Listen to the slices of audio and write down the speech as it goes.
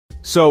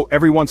So,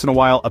 every once in a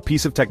while, a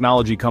piece of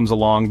technology comes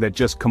along that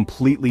just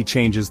completely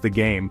changes the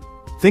game.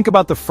 Think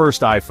about the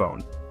first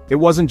iPhone. It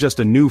wasn't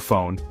just a new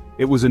phone,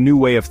 it was a new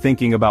way of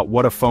thinking about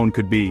what a phone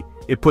could be.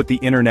 It put the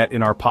internet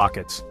in our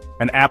pockets,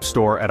 an app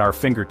store at our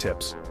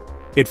fingertips.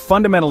 It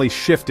fundamentally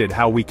shifted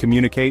how we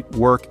communicate,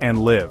 work,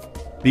 and live.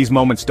 These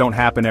moments don't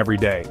happen every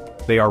day.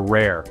 They are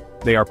rare.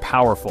 They are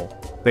powerful.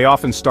 They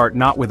often start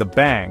not with a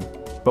bang,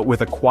 but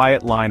with a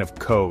quiet line of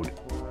code.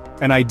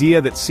 An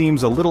idea that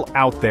seems a little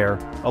out there,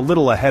 a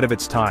little ahead of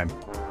its time.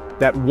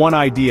 That one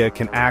idea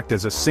can act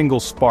as a single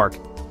spark,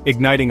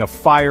 igniting a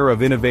fire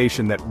of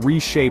innovation that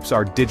reshapes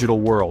our digital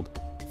world.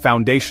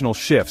 Foundational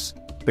shifts,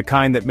 the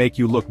kind that make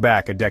you look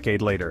back a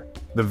decade later.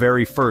 The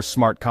very first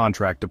smart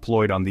contract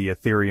deployed on the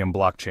Ethereum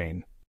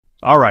blockchain.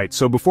 Alright,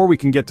 so before we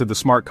can get to the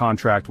smart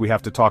contract, we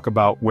have to talk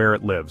about where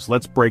it lives.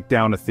 Let's break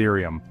down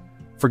Ethereum.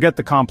 Forget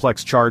the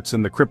complex charts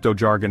and the crypto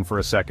jargon for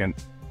a second.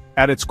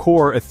 At its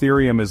core,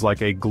 Ethereum is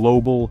like a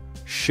global,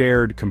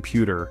 shared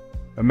computer.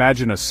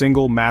 Imagine a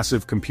single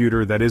massive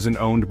computer that isn't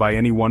owned by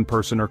any one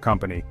person or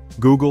company.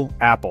 Google,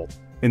 Apple.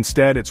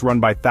 Instead, it's run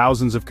by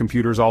thousands of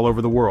computers all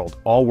over the world,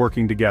 all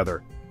working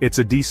together. It's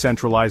a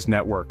decentralized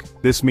network.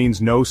 This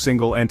means no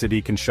single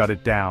entity can shut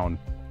it down.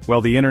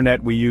 Well, the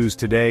internet we use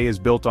today is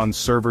built on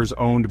servers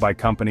owned by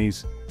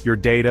companies. Your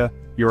data,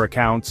 your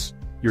accounts,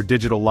 your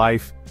digital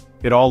life,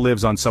 it all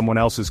lives on someone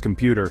else's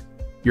computer.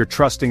 You're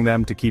trusting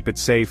them to keep it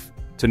safe,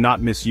 to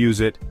not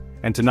misuse it,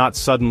 and to not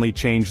suddenly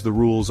change the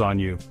rules on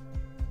you.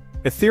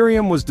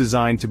 Ethereum was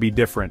designed to be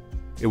different.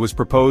 It was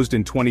proposed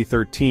in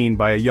 2013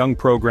 by a young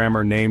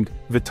programmer named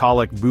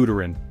Vitalik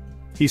Buterin.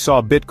 He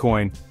saw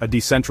Bitcoin, a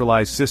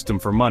decentralized system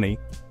for money,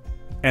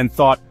 and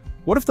thought,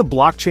 what if the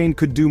blockchain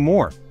could do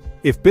more?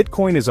 If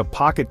Bitcoin is a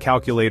pocket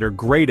calculator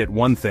great at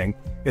one thing,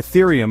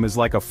 Ethereum is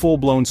like a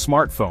full-blown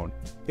smartphone.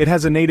 It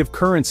has a native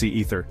currency,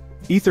 Ether.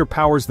 Ether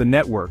powers the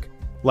network,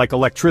 like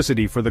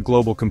electricity for the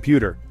global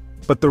computer.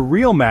 But the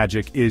real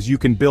magic is you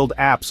can build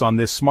apps on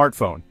this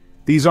smartphone.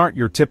 These aren't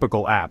your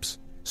typical apps.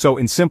 So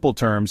in simple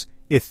terms,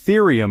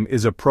 Ethereum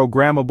is a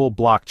programmable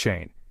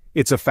blockchain.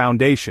 It's a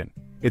foundation.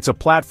 It's a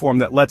platform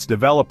that lets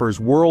developers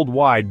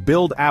worldwide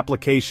build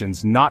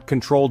applications not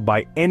controlled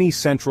by any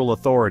central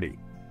authority.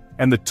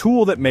 And the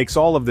tool that makes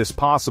all of this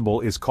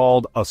possible is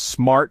called a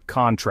smart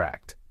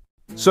contract.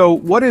 So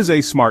what is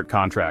a smart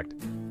contract?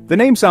 The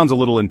name sounds a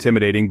little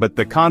intimidating, but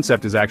the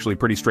concept is actually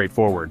pretty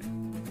straightforward.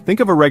 Think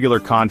of a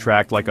regular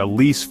contract like a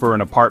lease for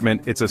an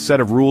apartment. It's a set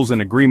of rules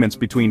and agreements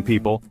between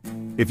people.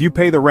 If you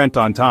pay the rent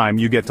on time,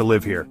 you get to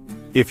live here.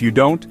 If you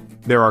don't,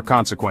 there are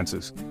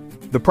consequences.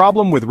 The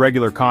problem with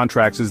regular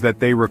contracts is that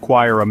they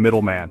require a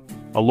middleman,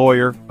 a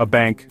lawyer, a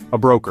bank, a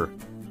broker.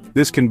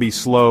 This can be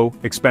slow,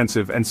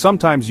 expensive, and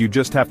sometimes you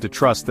just have to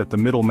trust that the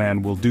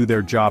middleman will do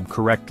their job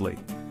correctly.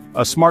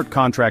 A smart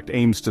contract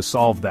aims to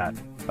solve that.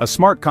 A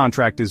smart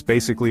contract is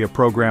basically a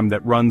program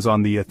that runs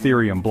on the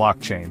Ethereum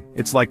blockchain.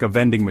 It's like a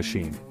vending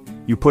machine.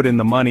 You put in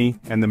the money,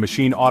 and the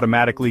machine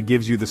automatically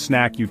gives you the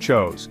snack you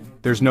chose.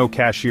 There's no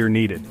cashier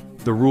needed.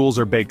 The rules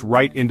are baked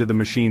right into the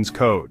machine's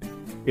code.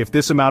 If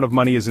this amount of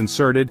money is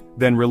inserted,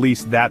 then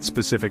release that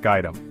specific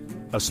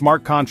item. A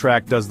smart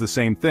contract does the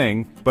same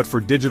thing, but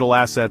for digital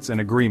assets and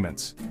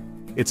agreements.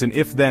 It's an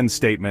if-then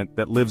statement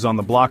that lives on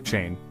the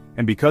blockchain,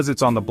 and because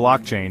it's on the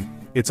blockchain,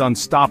 it's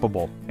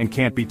unstoppable and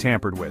can't be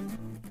tampered with.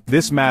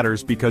 This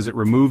matters because it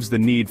removes the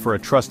need for a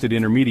trusted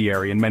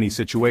intermediary in many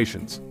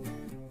situations.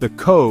 The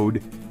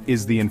code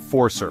is the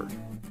enforcer.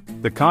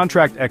 The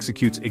contract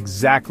executes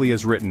exactly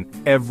as written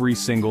every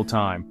single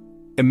time.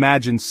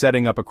 Imagine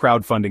setting up a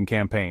crowdfunding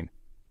campaign.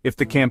 If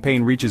the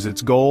campaign reaches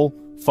its goal,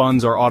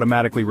 funds are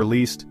automatically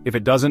released. If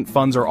it doesn't,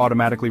 funds are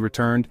automatically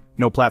returned.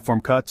 No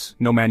platform cuts,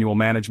 no manual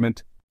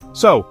management.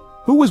 So,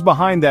 who was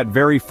behind that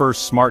very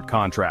first smart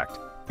contract?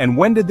 And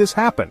when did this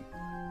happen?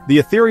 The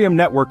Ethereum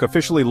network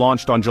officially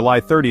launched on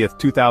July 30th,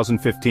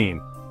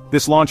 2015.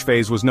 This launch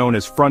phase was known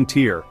as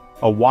Frontier,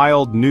 a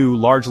wild, new,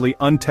 largely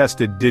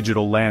untested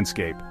digital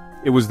landscape.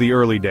 It was the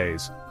early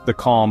days, the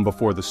calm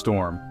before the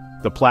storm.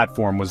 The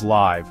platform was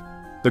live.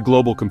 The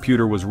global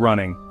computer was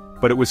running,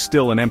 but it was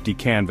still an empty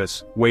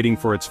canvas, waiting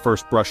for its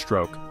first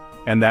brushstroke.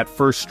 And that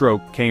first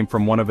stroke came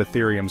from one of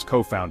Ethereum's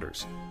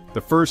co-founders.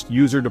 The first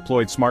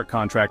user-deployed smart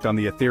contract on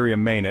the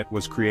Ethereum mainnet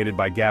was created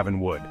by Gavin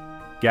Wood.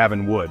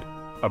 Gavin Wood,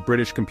 a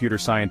British computer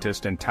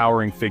scientist and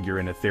towering figure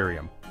in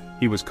Ethereum.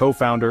 He was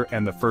co-founder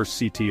and the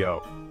first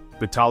CTO.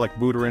 Vitalik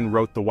Buterin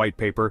wrote the white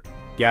paper.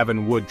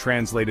 Gavin Wood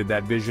translated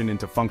that vision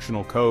into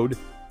functional code.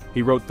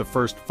 He wrote the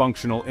first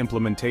functional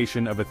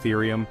implementation of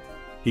Ethereum.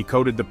 He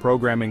coded the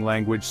programming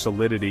language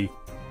Solidity.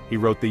 He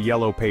wrote the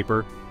yellow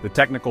paper, the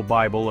technical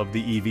bible of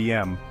the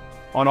EVM.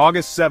 On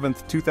August 7,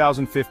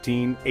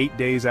 2015, 8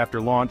 days after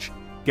launch,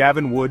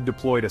 Gavin Wood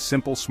deployed a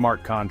simple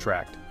smart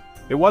contract.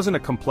 It wasn't a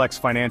complex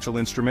financial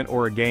instrument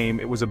or a game,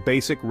 it was a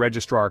basic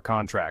registrar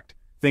contract.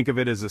 Think of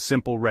it as a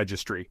simple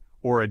registry,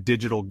 or a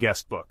digital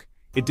guest book.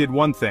 It did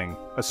one thing: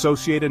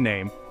 associate a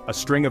name, a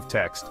string of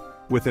text,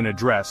 with an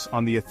address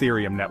on the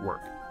Ethereum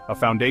network. A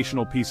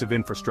foundational piece of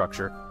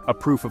infrastructure, a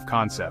proof of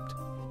concept.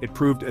 It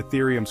proved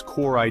Ethereum's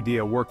core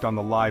idea worked on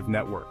the live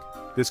network.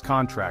 This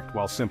contract,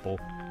 while simple,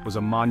 was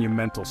a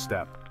monumental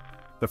step.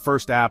 The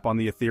first app on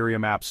the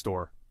Ethereum App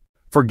Store.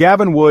 For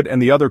Gavin Wood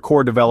and the other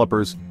core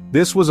developers,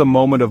 this was a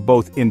moment of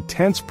both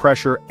intense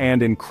pressure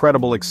and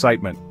incredible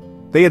excitement.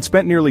 They had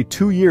spent nearly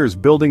 2 years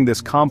building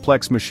this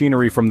complex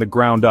machinery from the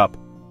ground up.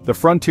 The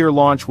Frontier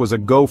launch was a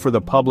go for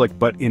the public,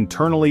 but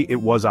internally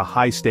it was a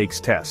high-stakes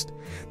test.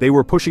 They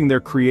were pushing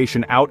their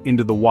creation out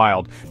into the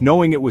wild,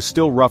 knowing it was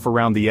still rough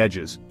around the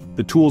edges.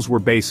 The tools were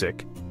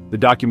basic, the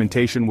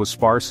documentation was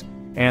sparse,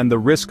 and the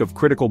risk of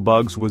critical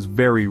bugs was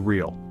very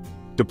real.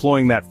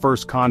 Deploying that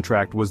first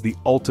contract was the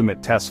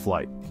ultimate test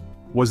flight.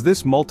 Was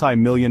this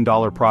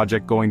multi-million-dollar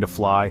project going to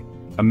fly?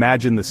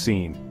 Imagine the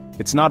scene.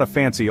 It's not a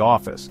fancy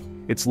office.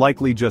 It's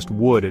likely just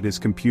Wood at his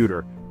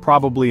computer,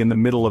 probably in the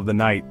middle of the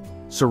night,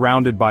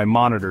 surrounded by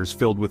monitors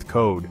filled with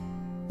code.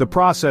 The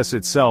process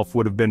itself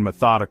would have been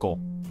methodical.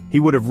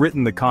 He would have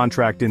written the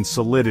contract in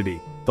Solidity,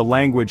 the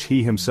language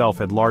he himself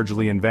had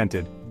largely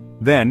invented.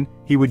 Then,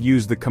 he would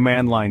use the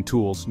command line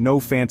tools, no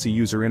fancy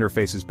user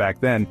interfaces back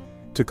then,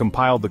 to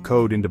compile the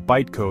code into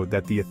bytecode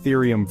that the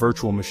Ethereum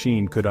virtual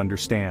machine could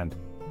understand.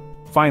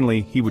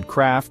 Finally, he would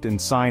craft and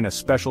sign a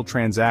special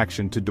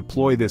transaction to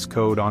deploy this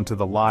code onto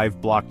the live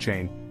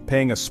blockchain,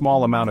 paying a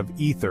small amount of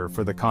Ether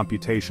for the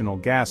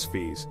computational gas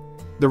fees.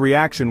 The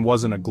reaction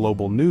wasn't a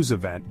global news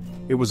event,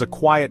 it was a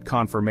quiet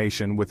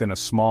confirmation within a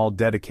small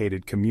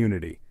dedicated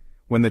community.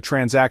 When the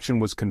transaction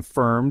was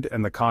confirmed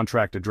and the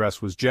contract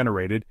address was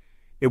generated,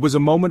 it was a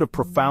moment of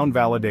profound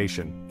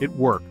validation. It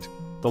worked.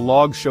 The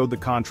logs showed the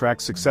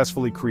contract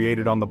successfully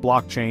created on the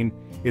blockchain,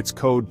 its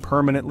code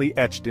permanently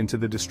etched into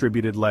the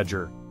distributed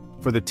ledger.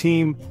 For the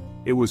team,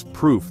 it was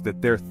proof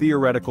that their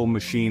theoretical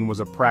machine was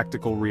a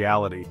practical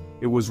reality.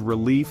 It was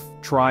relief,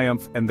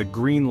 triumph, and the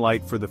green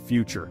light for the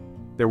future.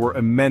 There were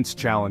immense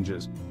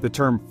challenges. The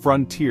term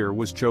frontier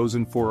was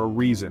chosen for a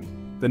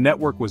reason. The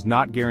network was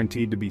not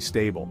guaranteed to be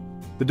stable.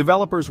 The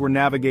developers were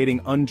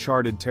navigating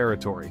uncharted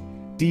territory,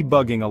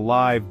 debugging a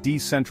live,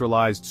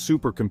 decentralized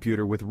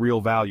supercomputer with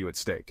real value at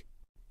stake.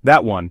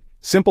 That one,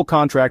 simple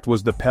contract,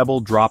 was the pebble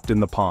dropped in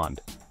the pond.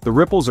 The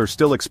ripples are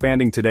still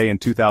expanding today in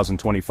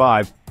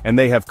 2025, and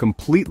they have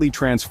completely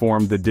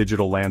transformed the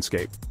digital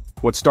landscape.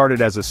 What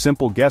started as a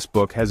simple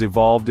guestbook has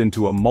evolved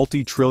into a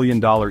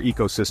multi-trillion-dollar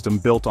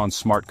ecosystem built on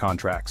smart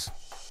contracts.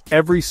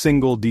 Every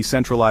single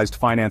decentralized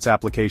finance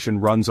application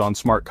runs on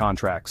smart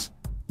contracts.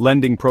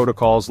 Lending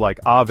protocols like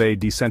Aave,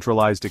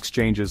 decentralized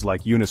exchanges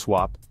like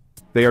Uniswap.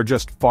 They are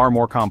just far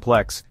more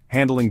complex,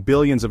 handling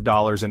billions of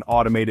dollars in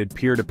automated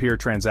peer-to-peer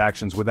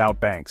transactions without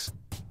banks.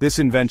 This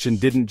invention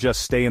didn't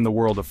just stay in the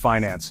world of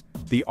finance.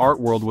 The art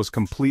world was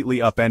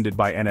completely upended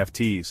by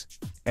NFTs.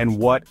 And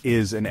what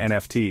is an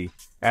NFT?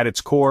 At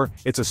its core,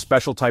 it's a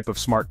special type of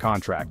smart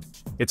contract.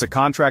 It's a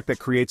contract that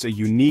creates a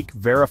unique,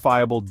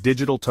 verifiable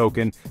digital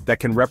token that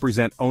can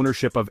represent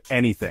ownership of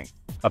anything.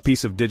 A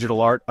piece of digital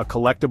art, a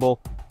collectible,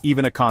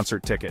 even a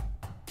concert ticket.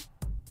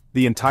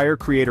 The entire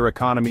creator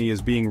economy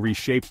is being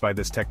reshaped by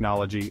this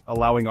technology,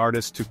 allowing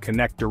artists to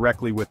connect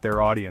directly with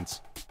their audience.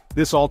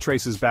 This all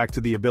traces back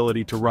to the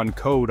ability to run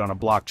code on a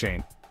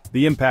blockchain.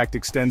 The impact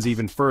extends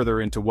even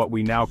further into what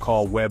we now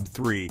call Web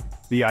 3,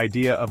 the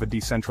idea of a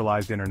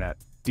decentralized internet.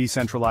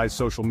 Decentralized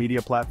social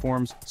media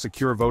platforms,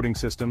 secure voting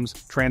systems,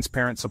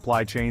 transparent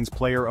supply chains,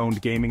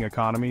 player-owned gaming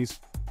economies.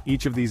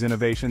 Each of these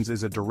innovations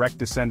is a direct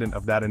descendant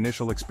of that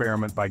initial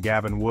experiment by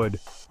Gavin Wood.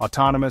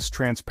 Autonomous,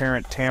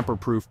 transparent,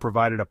 tamper-proof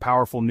provided a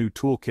powerful new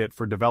toolkit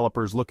for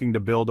developers looking to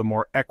build a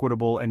more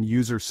equitable and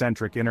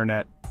user-centric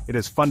internet. It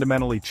has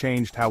fundamentally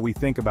changed how we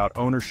think about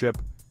ownership,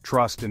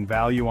 trust, and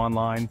value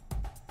online.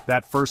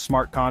 That first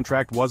smart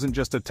contract wasn't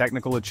just a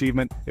technical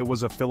achievement, it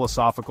was a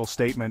philosophical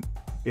statement.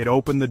 It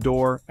opened the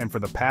door, and for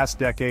the past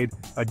decade,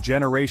 a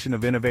generation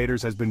of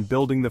innovators has been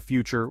building the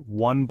future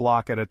one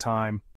block at a time.